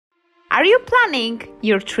Are you planning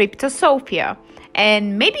your trip to Sofia?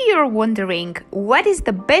 And maybe you're wondering what is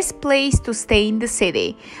the best place to stay in the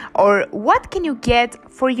city or what can you get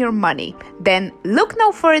for your money? Then look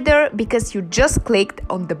no further because you just clicked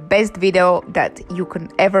on the best video that you can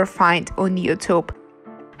ever find on YouTube.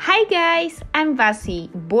 Hi guys, I'm VASI,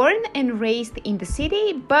 born and raised in the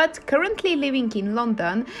city but currently living in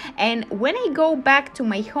London, and when I go back to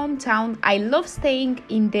my hometown I love staying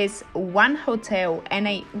in this one hotel and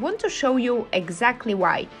I want to show you exactly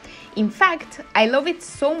why. In fact, I love it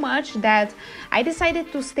so much that I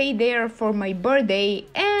decided to stay there for my birthday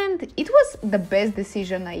and it was the best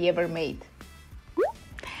decision I ever made.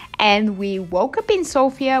 And we woke up in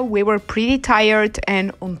Sofia, we were pretty tired,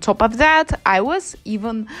 and on top of that, I was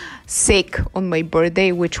even sick on my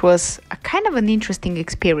birthday, which was a kind of an interesting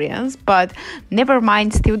experience, but never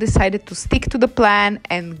mind, still decided to stick to the plan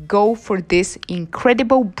and go for this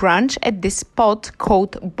incredible brunch at this spot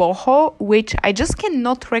called Boho, which I just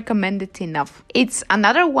cannot recommend it enough. It's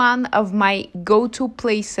another one of my go-to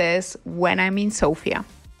places when I'm in Sofia.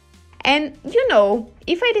 And you know,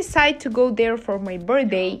 if I decide to go there for my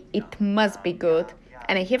birthday, it must be good.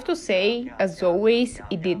 And I have to say, as always,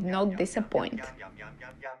 it did not disappoint.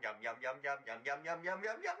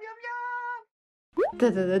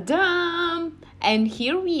 Da-da-da-dum! And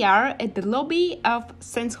here we are at the lobby of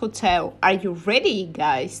Sense Hotel. Are you ready,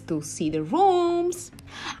 guys, to see the rooms?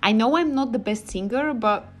 I know I'm not the best singer,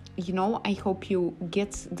 but you know, I hope you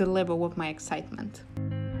get the level of my excitement.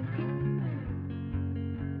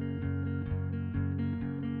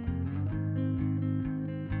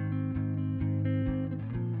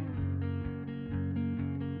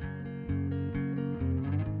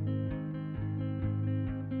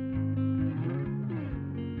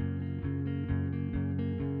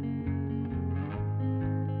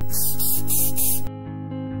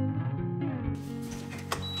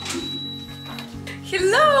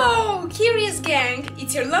 Hello, curious gang!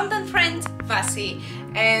 It's your London friend VASI,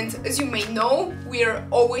 and as you may know, we're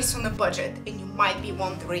always on a budget, and you might be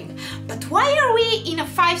wondering, but why are we in a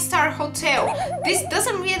 5-star hotel? This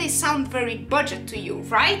doesn't really sound very budget to you,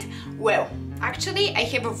 right? Well, actually, I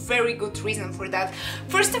have a very good reason for that.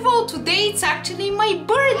 First of all, today it's actually my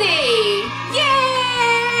birthday!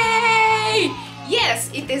 Yay! Yes,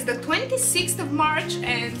 it is the 26th of March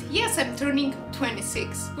and yes, I'm turning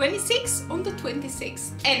 26. 26 on the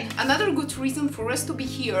 26th. And another good reason for us to be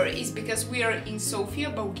here is because we are in Sofia,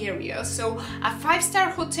 Bulgaria. So a 5-star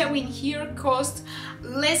hotel in here costs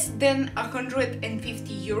less than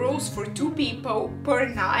 150 euros for 2 people per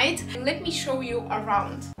night. Let me show you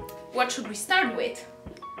around. What should we start with?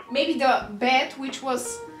 Maybe the bed, which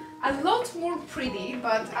was a lot more pretty,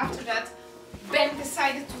 but after that Ben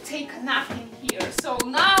decided to take a nap in here, so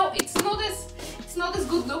now it's not as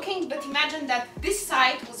good looking, but imagine that this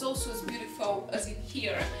side was also as beautiful as in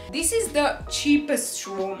here. This is the cheapest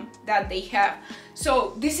room that they have,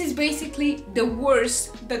 so this is basically the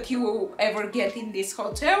worst that you will ever get in this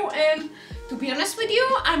hotel, and to be honest with you,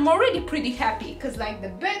 I'm already pretty happy because like the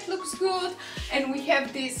bed looks good and we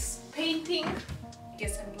have this painting. I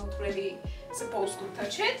guess I'm not really supposed to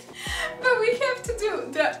touch it, but we have to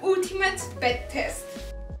do the ultimate bed test.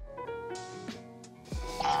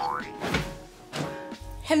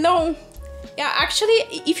 Hello. Yeah, actually,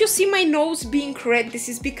 if you see my nose being red, this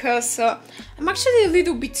is because I'm actually a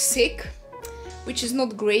little bit sick, which is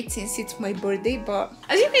not great since it's my birthday, but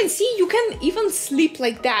as you can see, you can even sleep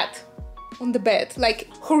like that on the bed, like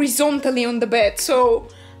horizontally on the bed, so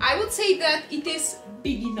I would say that it is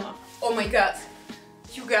big enough. Oh my god,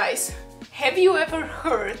 you guys, have you ever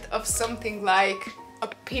heard of something like a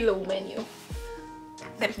pillow menu?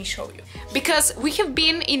 Let me show you. Because we have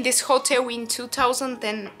been in this hotel in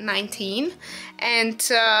 2019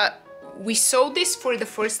 and we saw this for the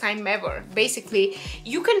first time ever. Basically,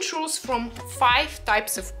 you can choose from 5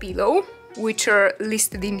 types of pillow, which are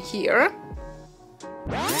listed in here.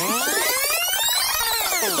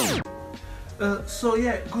 So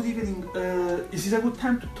yeah, good evening. Is it a good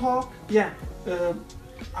time to talk? Yeah.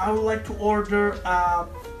 I would like to order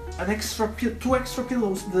two extra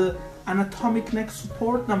pillows, the anatomic neck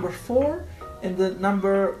support number 4 and the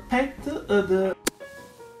number pet,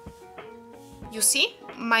 You see?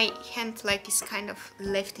 My hand like is kind of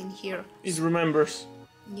left in here. It remembers.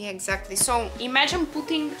 Yeah, exactly. So imagine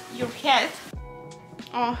putting your head.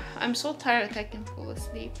 Oh, I'm so tired I can fall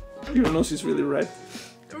asleep. Your nose is really red.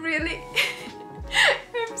 Really?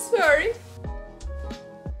 I'm sorry.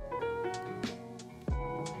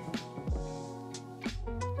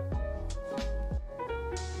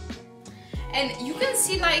 And you can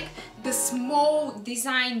see like the small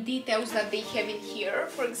design details that they have in here.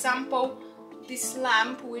 For example, this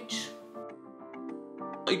lamp, which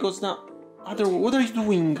it goes down. What are you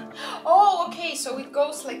doing? Oh, okay, so it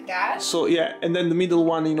goes like that. So yeah, and then the middle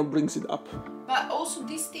one, you know, brings it up. But also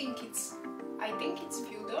this thing, I think it's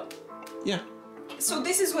filled up. Yeah. So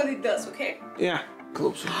this is what it does, okay? Yeah,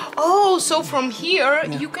 closer. Oh, so from here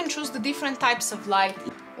you can choose the different types of light.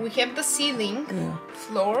 We have the ceiling,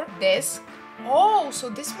 floor, desk. Oh, so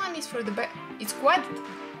this one is for the back. It's quite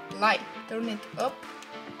light. Turn it up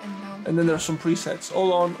and down. And then there are some presets.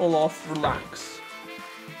 All on, all off, relax.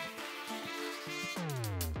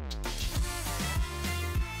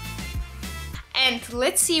 And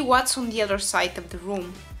let's see what's on the other side of the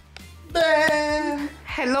room. Ben!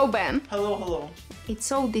 Hello, Ben. Hello, hello.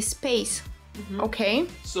 It's all this space. Okay.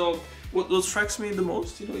 So, what strikes me the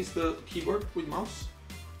most, you know, is the keyboard with mouse.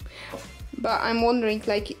 But I'm wondering,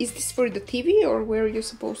 like, is this for the TV or where are you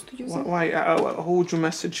supposed to use it? Why? How would you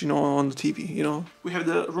message, you know, on the TV, you know? We have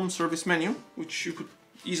the room service menu, which you could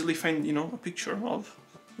easily find, you know, a picture of.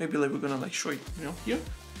 Maybe like we're gonna like show it, you know, here.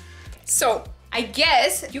 So, I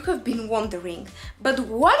guess you have been wondering, but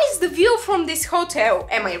what is the view from this hotel?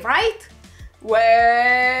 Am I right?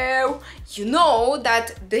 Well, you know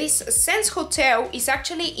that this Sense Hotel is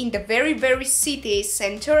actually in the very city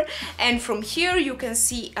center, and from here you can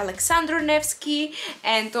see Alexander Nevsky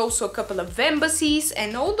and also a couple of embassies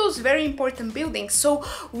and all those very important buildings. So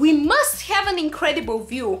we must have an incredible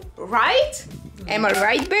view, right? Am I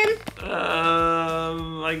right, Ben?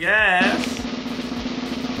 I guess.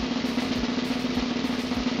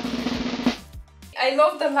 I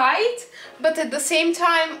love the light, but at the same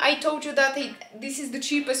time I told you that this is the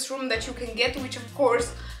cheapest room that you can get, which of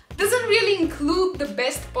course doesn't really include the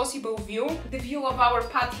best possible view, the view of our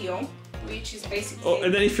patio, which is basically... Oh,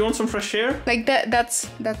 and then if you want some fresh air? Like that's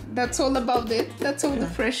all about it. That's all the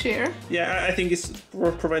fresh air. Yeah, I think it's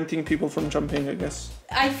preventing people from jumping, I guess.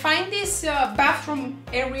 I find this bathroom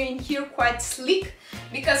area in here quite slick,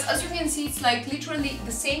 because as you can see, it's like literally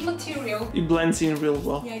the same material. It blends in real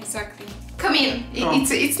well. Yeah, exactly. Come in.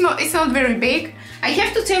 It's not very big. I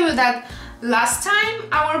have to tell you that last time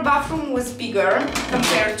our bathroom was bigger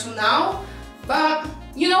compared to now, but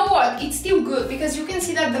you know what? It's still good because you can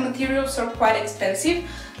see that the materials are quite expensive.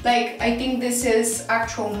 Like, I think this is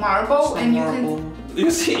actual marble, and you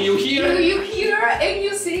see, you hear, you hear, and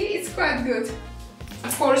you see, it's quite good.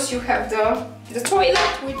 Of course, you have the toilet,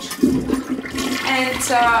 which,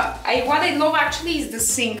 and what I love actually is the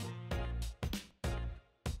sink.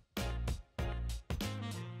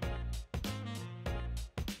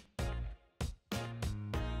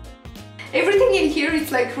 Everything in here is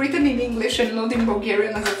like written in English and not in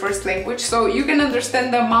Bulgarian as a first language, so you can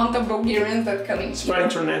understand the amount of Bulgarians that come in here. It's very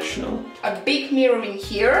international. A big mirror in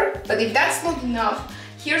here, but if that's not enough,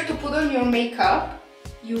 here to put on your makeup,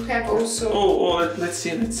 you have also... Oh, let's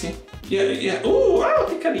see. Yeah. Oh, wow,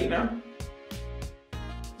 che carina.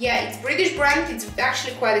 Yeah, it's British brand, it's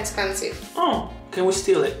actually quite expensive. Oh, can we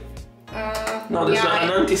steal it? No, there's an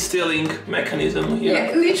anti-stealing mechanism here.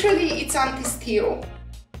 Yeah, literally it's anti-steal.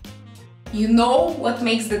 You know what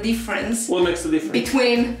makes the difference? What makes the difference?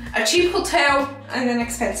 Between a cheap hotel and an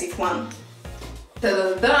expensive one.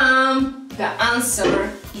 Da-da-dum! The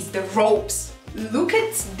answer is the ropes. Look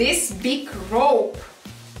at this big rope.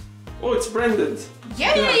 Oh, it's branded.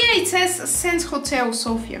 Yeah, it says Sense Hotel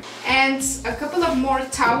Sofia. And a couple of more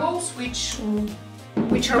towels which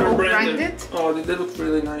are all branded. Oh, they look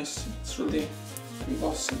really nice. It's really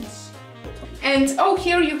embossed. And oh,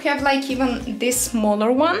 here you have like even this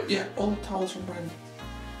smaller one. Yeah, all the towels are branded.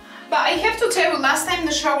 But I have to tell you, last time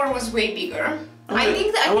the shower was way bigger. Okay. I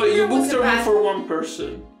think you booked a room for one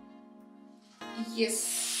person. Yes,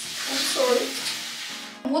 I'm sorry.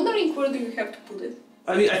 I'm wondering where do you have to put it?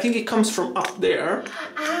 I think it comes from up there,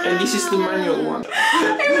 and this is the manual one. Am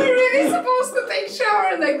I really supposed to take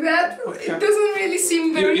shower like that? Okay. It doesn't really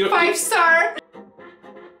seem very 5-star.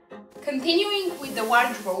 Continuing with the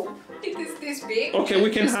wardrobe, it is this big. Okay, we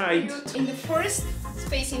can hide. In the first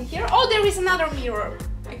space in here, oh, there is another mirror.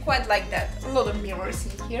 I quite like that. A lot of mirrors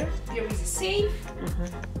in here. There is a safe.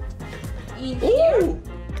 In here.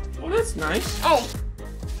 Oh, that's nice. Oh,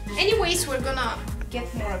 anyways, we're gonna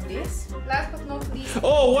get more of this. Last but not least.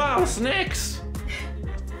 Oh wow, snacks!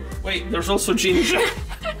 Wait, there's also ginger.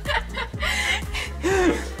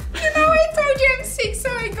 You know, I told you I'm sick, so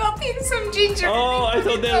I got in some ginger. Oh, I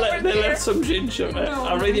thought they left some ginger. No.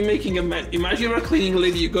 Already making a mess. Imagine you're a cleaning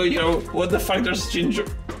lady, you go, yo, what the fuck, there's ginger.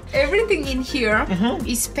 Everything in here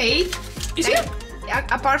is paid. Is it?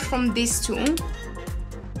 Apart from these two.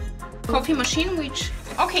 Coffee machine, which...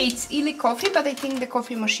 Okay, it's Illy coffee, but I think the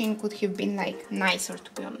coffee machine could have been like nicer,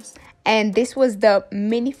 to be honest. And this was the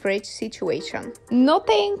mini fridge situation.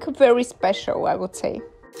 Nothing very special, I would say.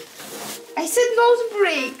 I said nose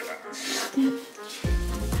break.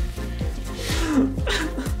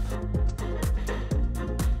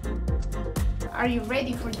 Are you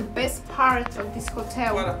ready for the best part of this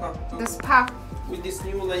hotel? What? The spa. With this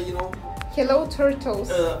new, like, you know. Hello, turtles.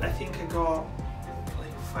 I think I got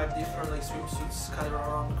like 5 different like swimsuits scattered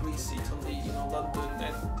around Greece, Italy, you know, London,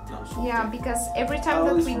 and now. Yeah, because every time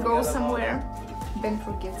that we go somewhere, Ben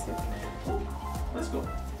forgets it. Oh, let's go.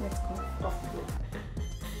 Let's go. Off we go.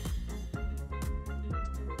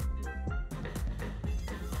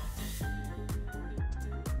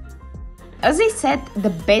 As I said, the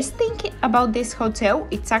best thing about this hotel,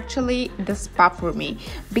 it's actually the spa for me,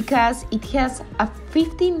 because it has a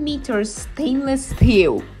 50-meter stainless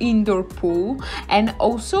steel indoor pool and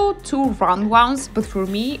also 2 round ones, but for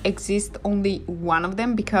me exists only one of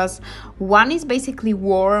them because one is basically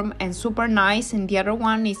warm and super nice and the other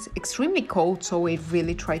one is extremely cold, so I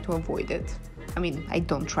really try to avoid it. I mean, I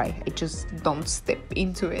don't try, I just don't step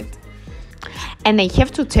into it. And I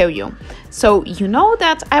have to tell you, so you know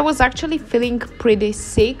that I was actually feeling pretty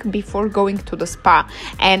sick before going to the spa,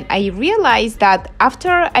 and I realized that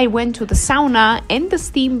after I went to the sauna and the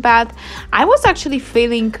steam bath, I was actually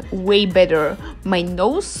feeling way better. My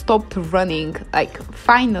nose stopped running, like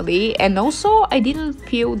finally, and also I didn't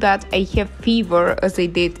feel that I have fever as I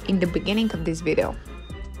did in the beginning of this video.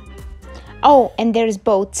 Oh, and there's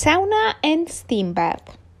both sauna and steam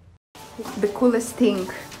bath. The coolest thing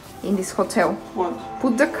in this hotel. What?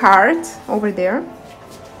 Put the card over there,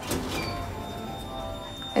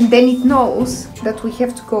 and then it knows that we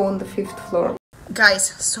have to go on the 5th floor. Guys,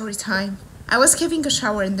 story time. I was having a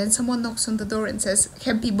shower and then someone knocks on the door and says,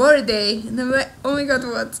 "Happy birthday!" And I'm like, oh my god,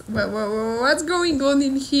 what's going on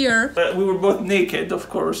in here? We were both naked, of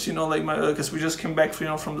course, you know, like because we just came back, you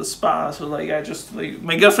know, from the spa. So like, I just like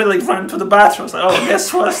my girlfriend like ran to the bathroom. I was like, oh,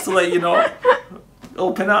 guess what's to like, you know,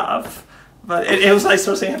 open up. But it was nice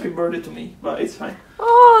to say happy birthday to me, but it's fine.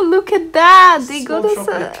 Oh, look at that! They got us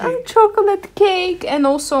chocolate a chocolate cake and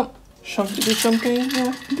also... Champagne,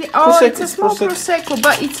 yeah. Oh, Prosecco, it's a small Prosecco. Prosecco,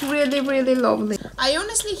 but it's really, really lovely. I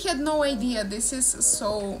honestly had no idea this is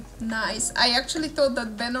so nice. I actually thought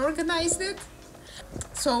that Ben organized it.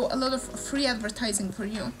 So, a lot of free advertising for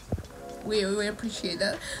you. We appreciate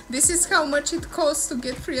that. This is how much it costs to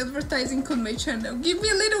get free advertising on my channel. Give me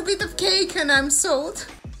a little bit of cake and I'm sold.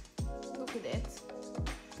 Look at it.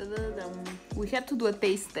 We had to do a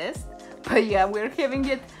taste test, but yeah, we're having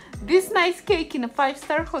it. This nice cake in a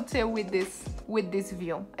 5-star hotel with this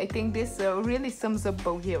view. I think this really sums up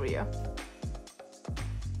Bulgaria.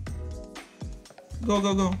 Go.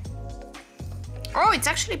 Oh, it's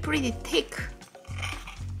actually pretty thick.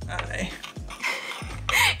 Aye.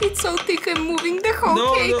 It's so thick I'm moving the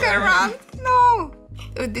whole cake around. No!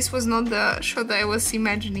 This was not the shot I was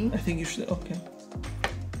imagining. I think you should, okay.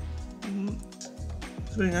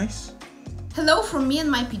 It's very nice. Hello from me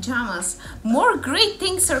and my pajamas. More great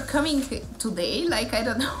things are coming today, like I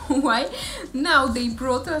don't know why. Now they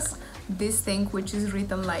brought us this thing which is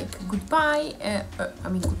written like goodbye,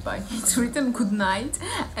 goodbye. It's written good night,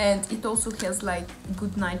 and it also has like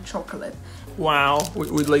good night chocolate. Wow,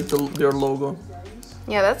 with like their logo.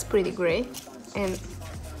 Yeah, that's pretty great. And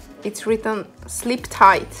it's written sleep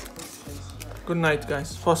tight. Good night,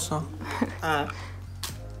 guys. Fossa.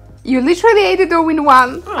 You literally ate it all in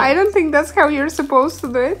one. Oh. I don't think that's how you're supposed to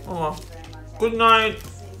do it. Oh, good night.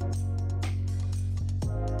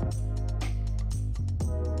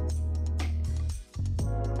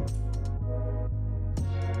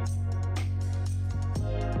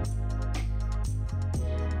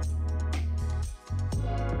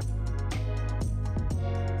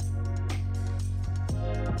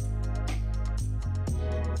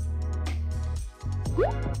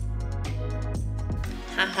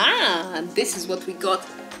 Haha, this is what we got.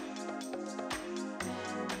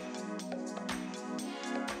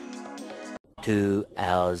 Two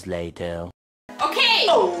hours later. Okay!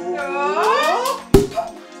 Oh.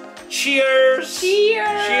 Cheers!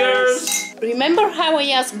 Cheers! Remember how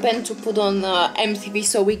I asked Ben to put on MTV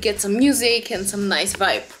so we get some music and some nice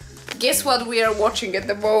vibe? Guess what we are watching at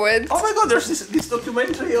the moment? Oh my god, there's this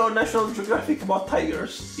documentary on National Geographic about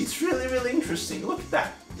tigers. It's really, really interesting. Look at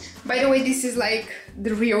that. By the way, this is like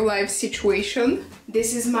the real life situation.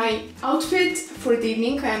 This is my outfit for the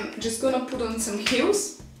evening. I'm just gonna put on some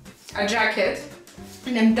heels, a jacket,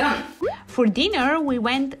 and I'm done. For dinner, we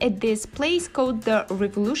went at this place called the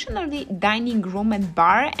Revolutionary Dining Room and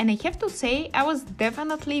Bar, and I have to say I was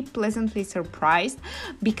definitely pleasantly surprised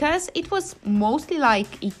because it was mostly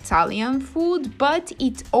like Italian food, but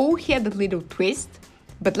it all had a little twist.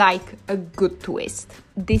 But like a good twist.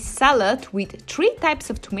 This salad with 3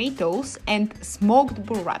 types of tomatoes and smoked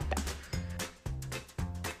burrata.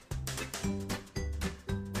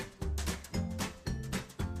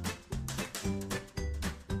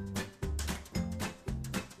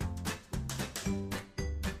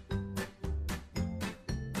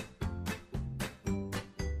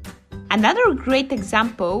 Another great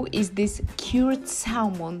example is this cured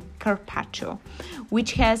salmon carpaccio,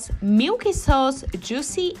 which has milky sauce,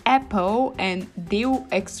 juicy apple, and dill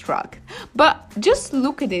extract. But just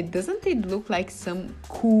look at it, doesn't it look like some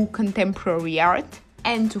cool contemporary art?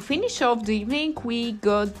 And to finish off the evening, we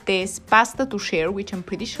got this pasta to share, which I'm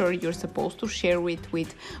pretty sure you're supposed to share it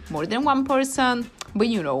with more than one person. But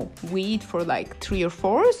you know, we eat for like 3 or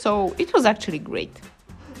 4, so it was actually great.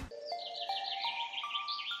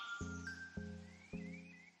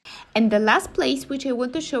 And the last place which I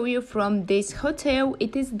want to show you from this hotel,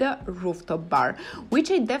 it is the rooftop bar, which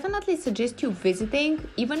I definitely suggest you visiting.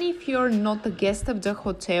 Even if you're not a guest of the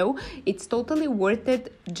hotel, it's totally worth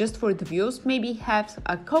it just for the views. Maybe have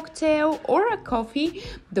a cocktail or a coffee.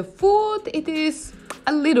 The food, it is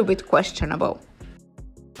a little bit questionable.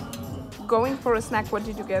 Going for a snack, what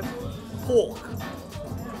did you get? Pork.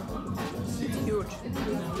 It's huge.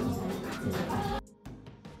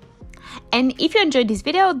 And if you enjoyed this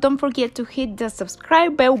video, don't forget to hit the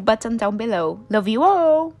subscribe bell button down below. Love you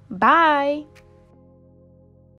all. Bye.